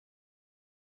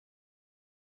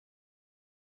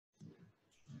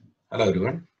Hello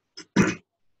everyone.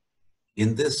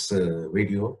 In this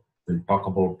video, we'll talk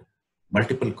about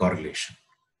multiple correlation.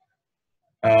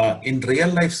 In real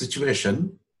life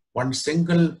situation, one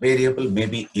single variable may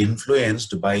be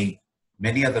influenced by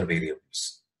many other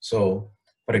variables. So,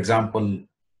 for example,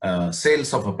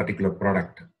 sales of a particular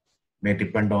product may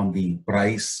depend on the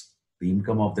price, the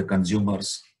income of the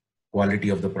consumers, quality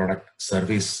of the product,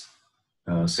 service,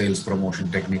 sales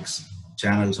promotion techniques,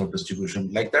 channels of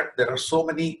distribution. Like that, there are so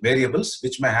many variables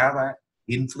which may have an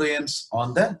influence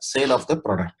on the sale of the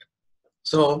product.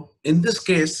 So in this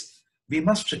case, we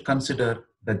must consider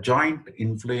the joint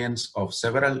influence of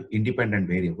several independent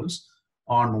variables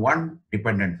on one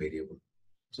dependent variable.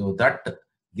 So that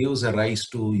gives a rise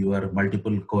to your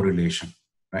multiple correlation,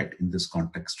 right, in this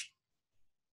context.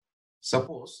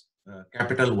 Suppose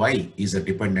capital Y is a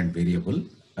dependent variable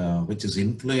which is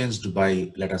influenced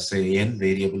by, let us say, n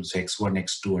variables x1,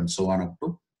 x2, and so on up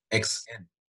to xn.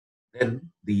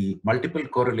 Then the multiple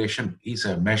correlation is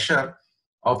a measure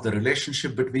of the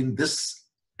relationship between this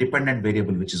dependent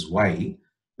variable, which is y,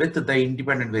 with the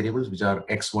independent variables, which are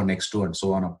x1, x2, and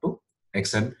so on up to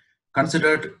xn,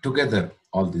 considered together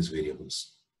all these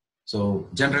variables. So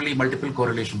generally, multiple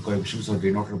correlation coefficients are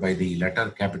denoted by the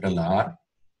letter capital R.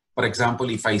 For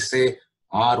example, if I say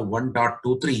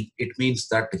R1.23, it means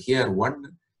that here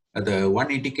the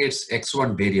 1 indicates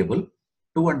x1 variable,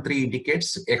 2 and 3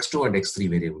 indicates x2 and x3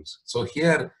 variables. So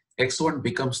here x1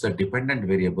 becomes the dependent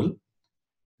variable,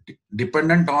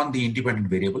 dependent on the independent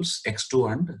variables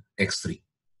x2 and x3.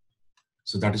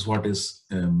 So that is what is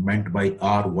meant by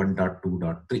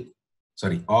R1.2.3.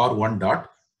 Sorry,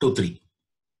 R1.23.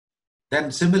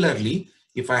 Then similarly,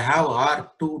 if I have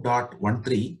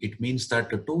R2.13, it means that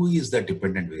 2 is the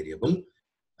dependent variable.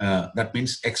 That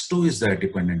means x2 is the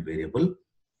dependent variable.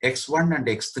 x1 and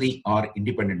x3 are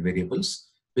independent variables,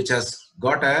 which has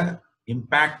got an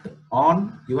impact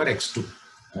on your x2.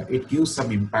 It gives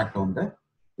some impact on the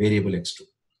variable x2.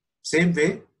 Same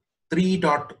way,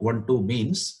 3.12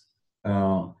 means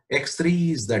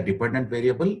x3 is the dependent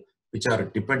variable, which are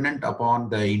dependent upon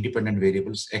the independent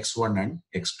variables x1 and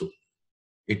x2.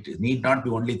 It need not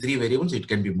be only 3 variables, it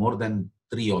can be more than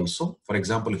 3 also. For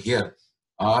example, here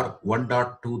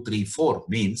R1.234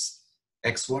 means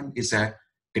x1 is a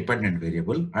dependent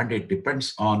variable and it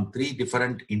depends on 3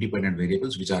 different independent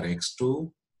variables, which are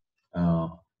x2,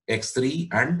 x3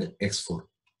 and x4.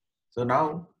 So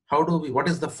now what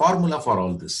is the formula for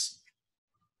all this?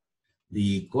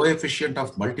 The coefficient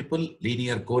of multiple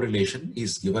linear correlation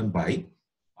is given by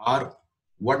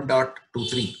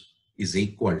R1.23 is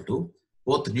equal to,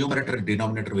 both numerator and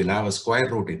denominator will have a square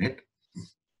root in it,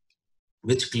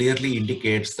 which clearly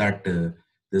indicates that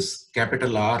this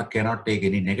capital R cannot take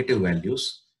any negative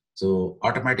values. So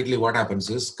automatically what happens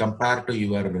is, compared to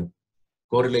your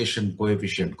correlation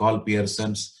coefficient, called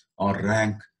Pearson's or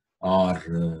rank or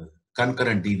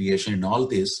concurrent deviation, in all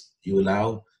this, you will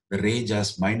have the range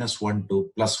as -1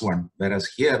 to +1, whereas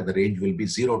here the range will be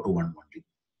 0 to 1 only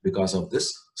because of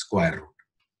this square root.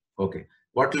 Okay,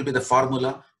 what will be the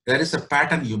formula? There is a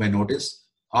pattern you may notice.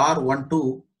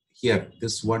 R12 here,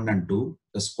 this 1 and 2,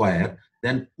 the square,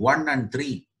 then 1 and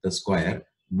 3, the square,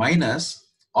 minus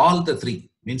all the 3,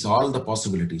 means all the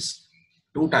possibilities.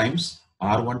 2 times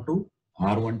R12,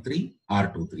 R13,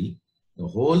 R23, the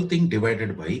whole thing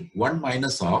divided by 1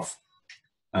 minus of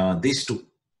these 2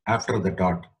 after the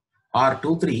dot,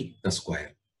 R23, the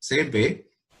square. Same way,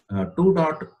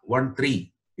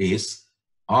 2.13 is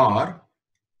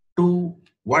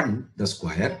R21, the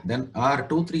square, then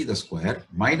R23, the square,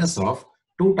 minus of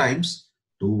 2 times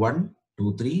 21,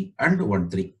 23 and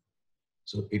 13.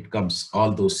 So it comes,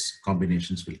 all those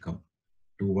combinations will come.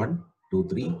 21,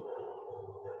 23.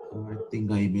 I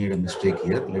think I made a mistake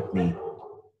here. Let me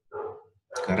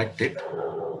correct it.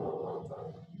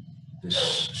 This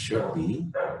should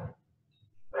be,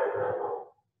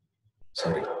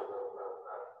 sorry.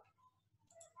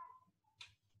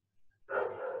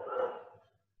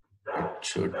 It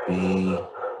should be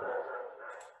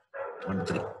 1,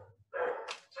 3.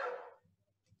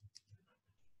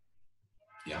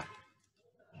 Yeah.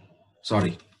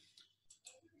 Sorry.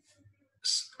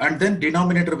 And then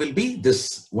denominator will be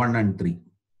this 1 and 3.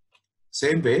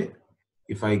 Same way,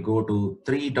 if I go to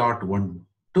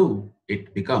 3.12,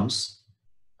 it becomes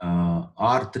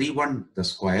R31 the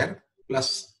square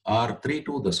plus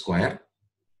R32 the square.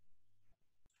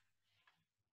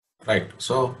 Right.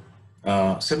 So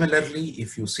similarly,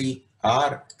 if you see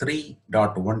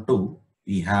R3.12,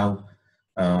 we have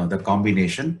the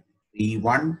combination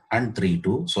 3.1 and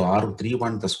 3.2. So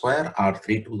R3.1 the square,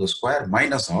 R3.2 the square,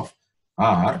 minus of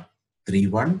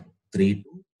R3.1,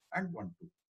 3.2 and 1.2.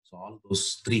 So all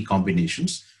those 3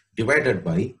 combinations divided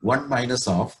by 1 minus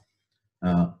of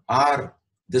R,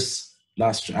 this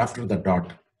last after the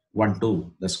dot, 1,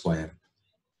 2, the square.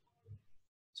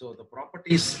 So the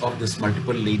properties of this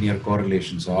multiple linear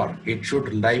correlations are, it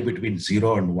should lie between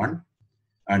 0 and 1,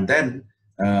 and then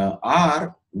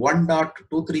R1 dot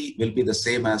 23 will be the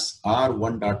same as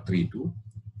R1 dot 32,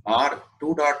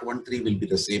 R2 dot 13 will be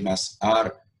the same as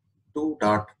R2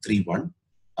 dot 31,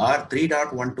 R3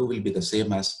 dot 12 will be the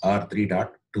same as R3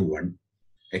 dot 21,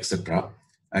 etc.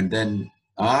 And then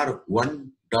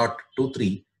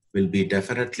R1.23 will be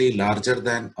definitely larger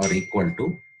than or equal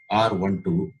to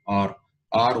R12, or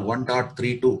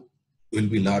R1.32 will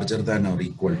be larger than or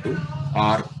equal to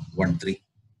R13,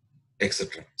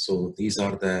 etc. So these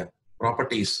are the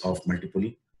properties of multiple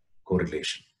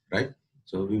correlation, right?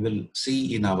 So we will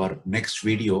see in our next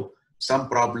video some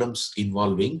problems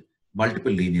involving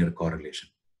multiple linear correlation.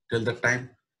 Till that time,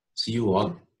 see you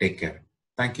all. Take care.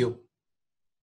 Thank you.